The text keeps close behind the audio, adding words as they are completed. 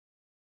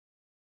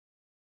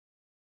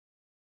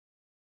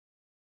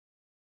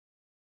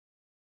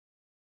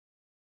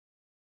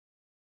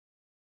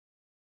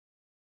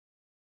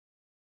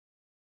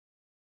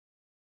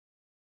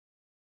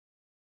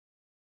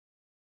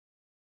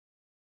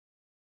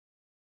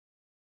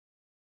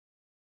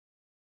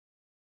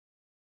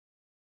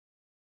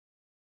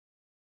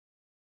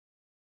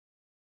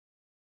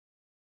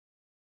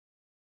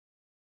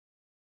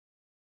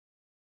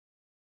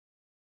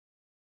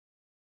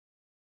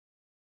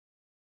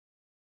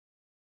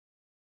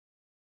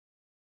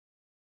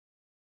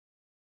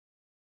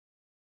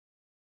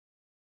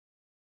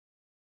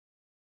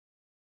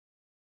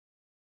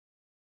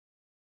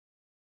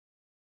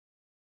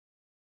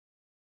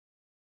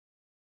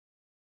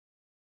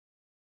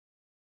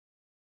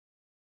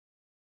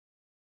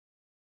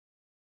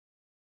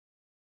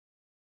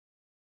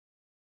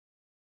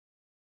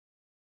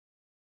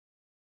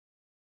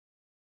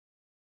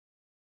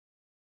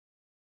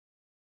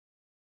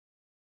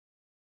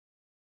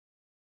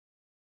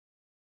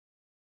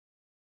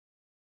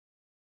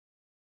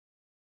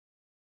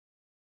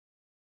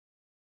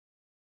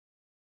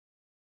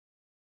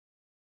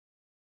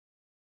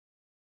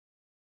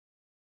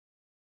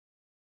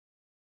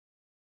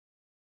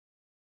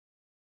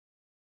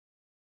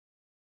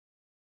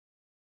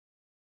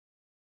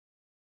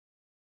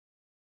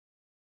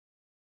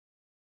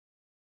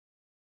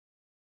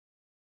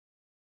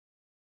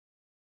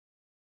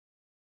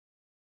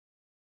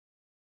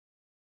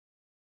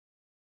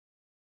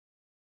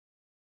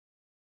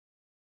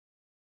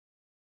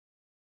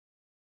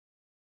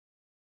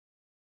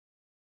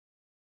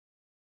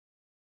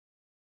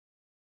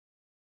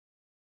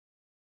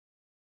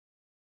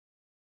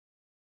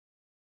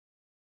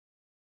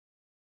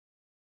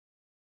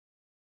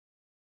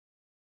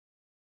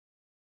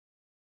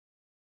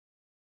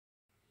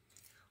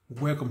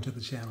Welcome to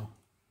the channel.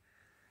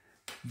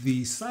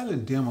 The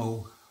silent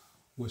demo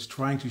was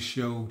trying to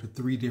show the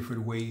 3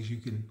 different ways you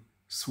can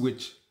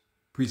switch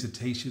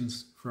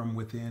presentations from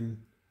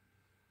within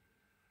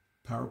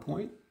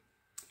PowerPoint.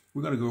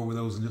 We're going to go over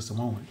those in just a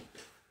moment.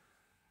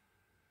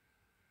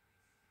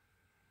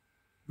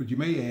 But you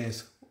may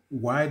ask,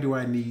 why do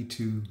I need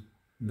to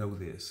know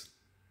this?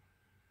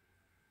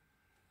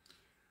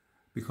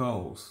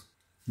 Because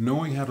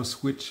knowing how to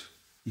switch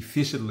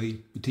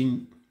efficiently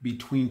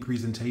between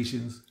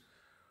presentations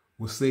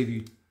will save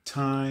you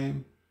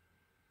time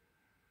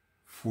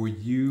for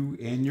you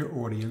and your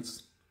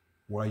audience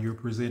while you're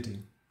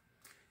presenting.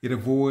 It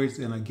avoids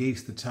and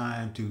negates the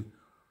time to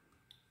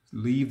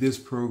leave this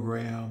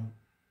program,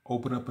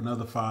 open up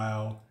another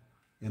file,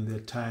 and the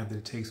time that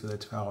it takes for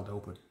that file to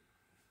open.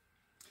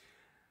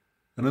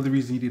 Another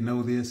reason you need to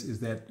know this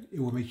is that it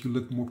will make you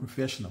look more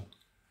professional.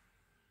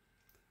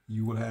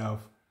 You will have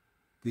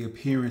the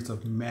appearance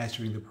of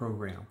mastering the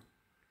program.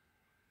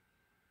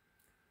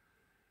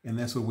 And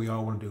that's what we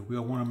all want to do.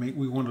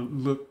 We want to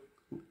look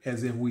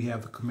as if we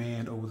have the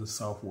command over the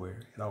software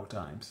at all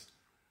times.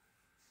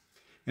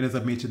 And as I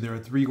mentioned, there are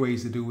 3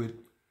 ways to do it,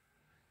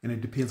 and it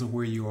depends on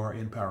where you are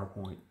in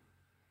PowerPoint.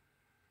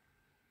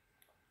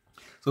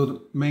 So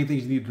the main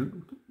things you need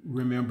to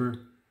remember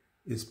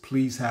is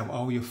please have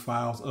all your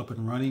files up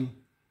and running.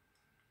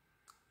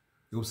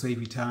 It will save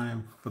you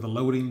time for the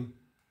loading.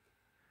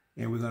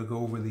 And we're going to go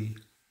over the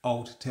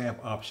Alt-Tab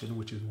option,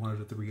 which is one of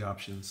the 3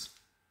 options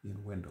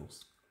in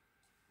Windows.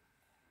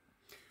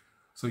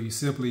 So you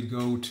simply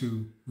go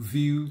to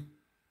View,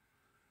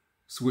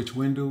 switch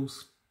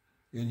Windows,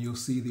 and you'll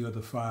see the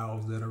other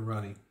files that are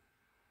running.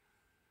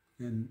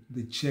 And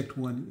the checked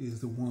one is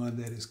the one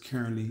that is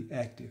currently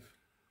active.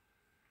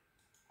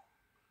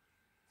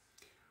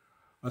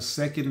 A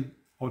second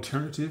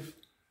alternative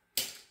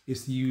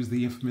is to use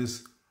the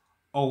infamous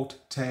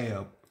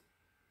Alt-Tab,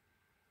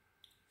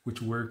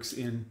 which works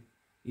in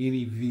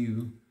any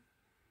view.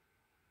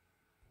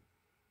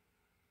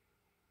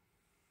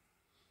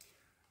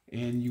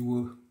 And you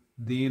will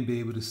then be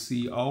able to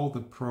see all the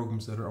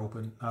programs that are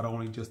open, not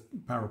only just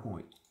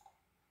PowerPoint.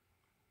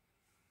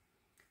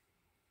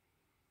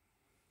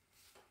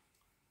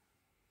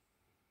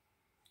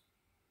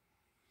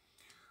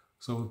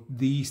 So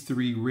these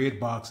 3 red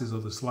boxes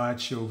are the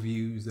slideshow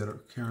views that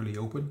are currently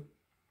open.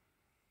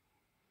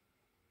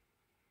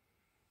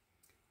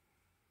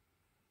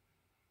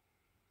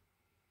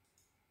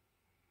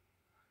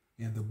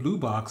 And the blue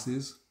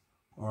boxes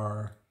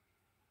are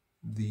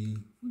the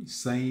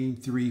same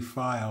 3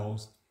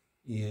 files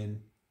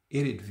in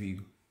edit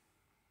view.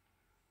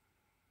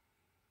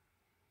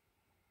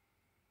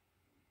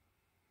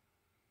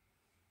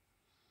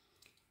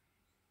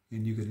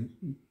 And you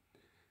can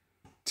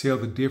tell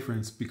the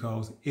difference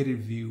because edit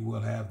view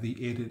will have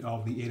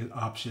all the edit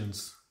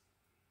options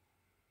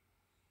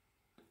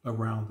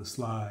around the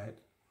slide,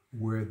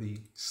 where the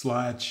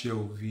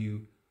slideshow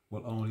view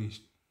will only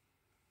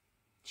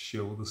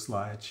show the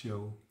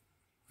slideshow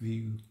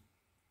view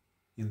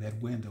in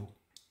that window.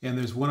 And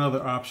there's one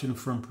other option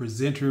from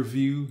presenter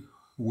view,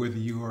 whether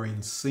you are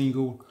in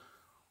single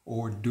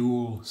or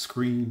dual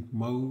screen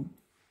mode.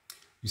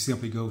 You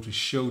simply go to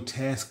show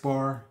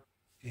taskbar,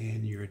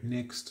 and your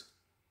next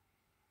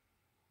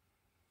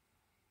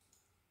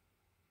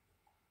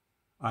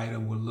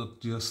item will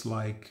look just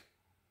like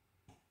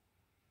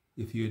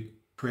if you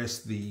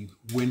press the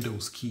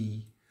Windows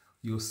key.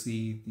 You'll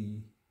see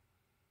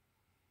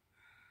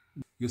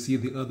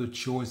the other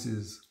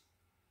choices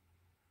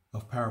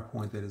of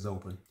PowerPoint that is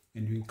open,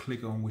 and you can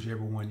click on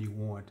whichever one you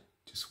want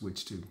to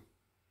switch to.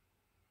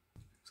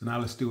 So now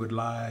let's do it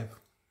live,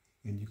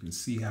 and you can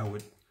see how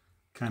it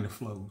kind of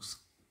flows.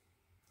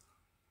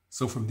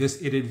 So from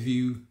this edit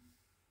view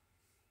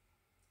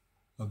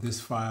of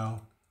this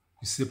file,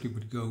 you simply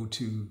would go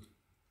to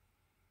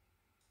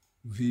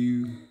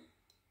View,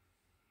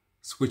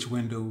 switch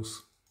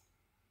Windows.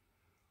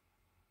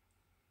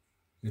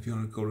 And if you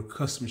want to go to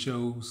Custom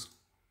Shows,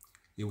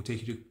 it will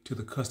take you to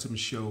the Custom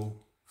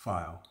Show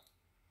file.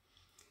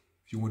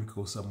 If you want to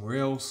go somewhere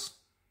else,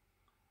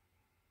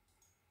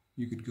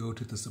 you could go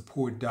to the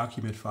Support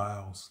Document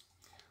Files.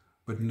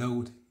 But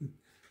note,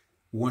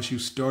 once you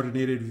start an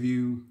edit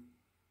view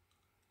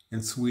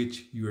and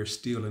switch, you are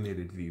still in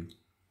edit view.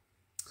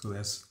 So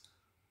that's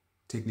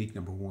technique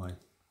number 1.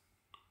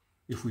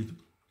 If we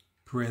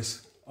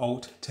press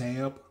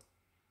Alt-Tab,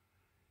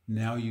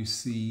 now you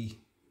see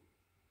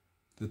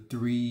the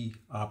 3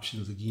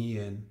 options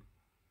again,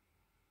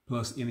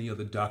 plus any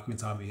other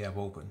documents I may have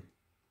open.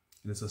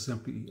 And it's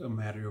simply a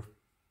matter of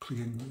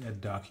clicking that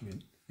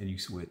document and you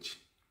switch.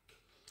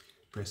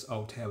 Press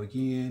Alt-Tab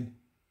again.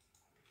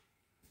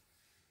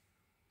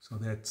 So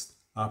that's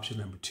option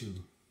number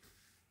 2.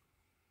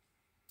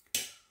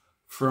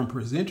 From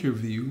presenter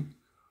view,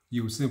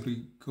 you would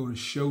simply go to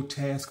show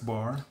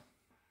taskbar,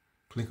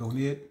 click on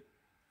it,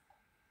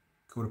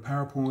 go to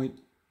PowerPoint,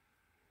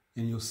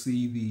 and you'll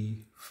see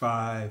the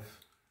 5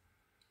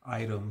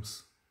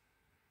 items,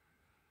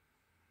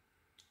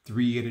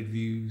 3 edit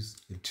views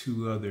and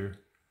 2 other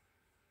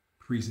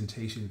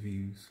presentation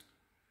views.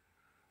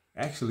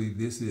 Actually,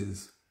 this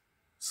is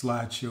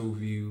slideshow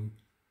view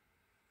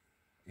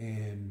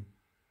and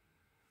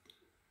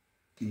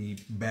the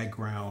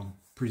background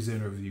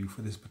presenter view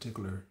for this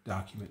particular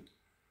document.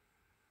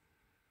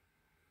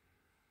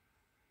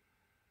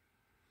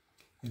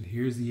 And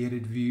here's the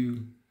edit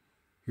view,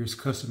 here's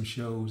custom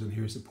shows, and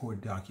here's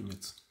support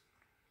documents.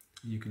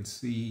 You can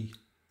see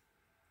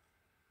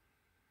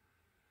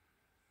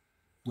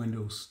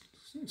windows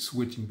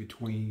switching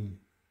between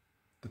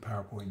the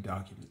PowerPoint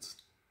documents.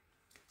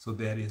 So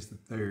that is the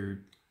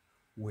third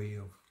way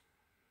of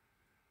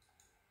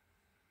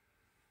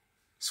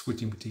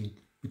switching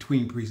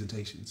between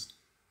presentations.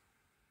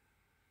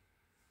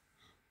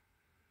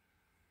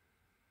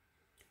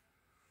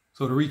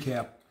 So to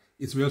recap,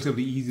 it's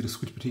relatively easy to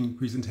switch between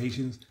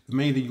presentations. The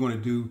main thing you want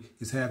to do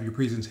is have your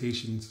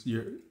presentations,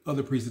 your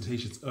other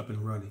presentations up and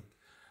running.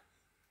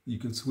 You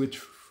can switch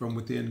from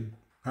within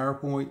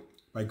PowerPoint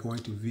by going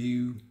to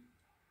View,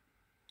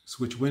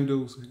 switch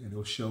windows, and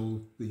it'll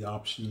show the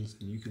options,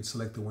 and you can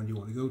select the one you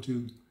want to go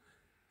to.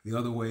 The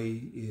other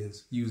way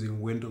is using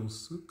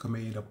Windows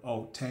Command up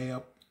Alt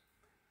Tab,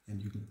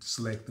 and you can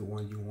select the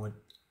one you want.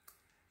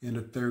 And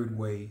the third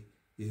way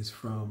is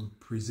from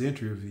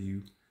Presenter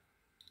View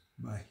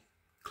by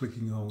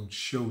clicking on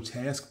Show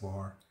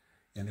Taskbar,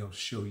 and it'll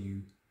show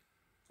you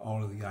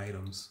all of the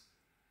items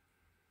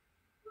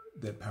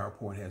that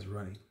PowerPoint has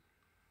running.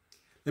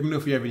 Let me know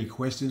if you have any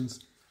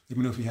questions. Let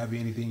me know if you have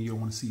anything you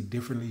want to see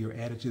differently or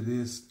added to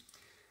this,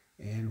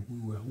 and we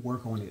will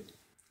work on it.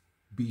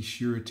 Be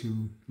sure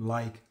to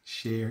like,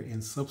 share,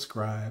 and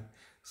subscribe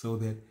so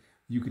that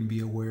you can be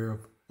aware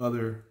of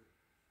other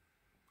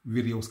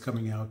videos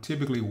coming out,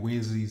 typically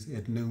Wednesdays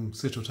at noon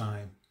Central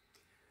Time.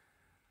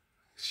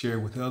 Share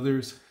with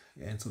others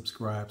and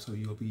subscribe so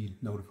you'll be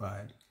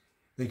notified.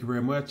 Thank you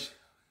very much.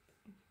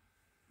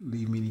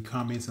 Leave me any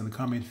comments in the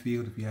comment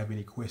field if you have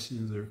any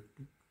questions or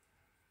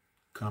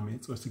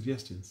comments or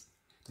suggestions.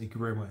 Thank you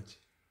very much.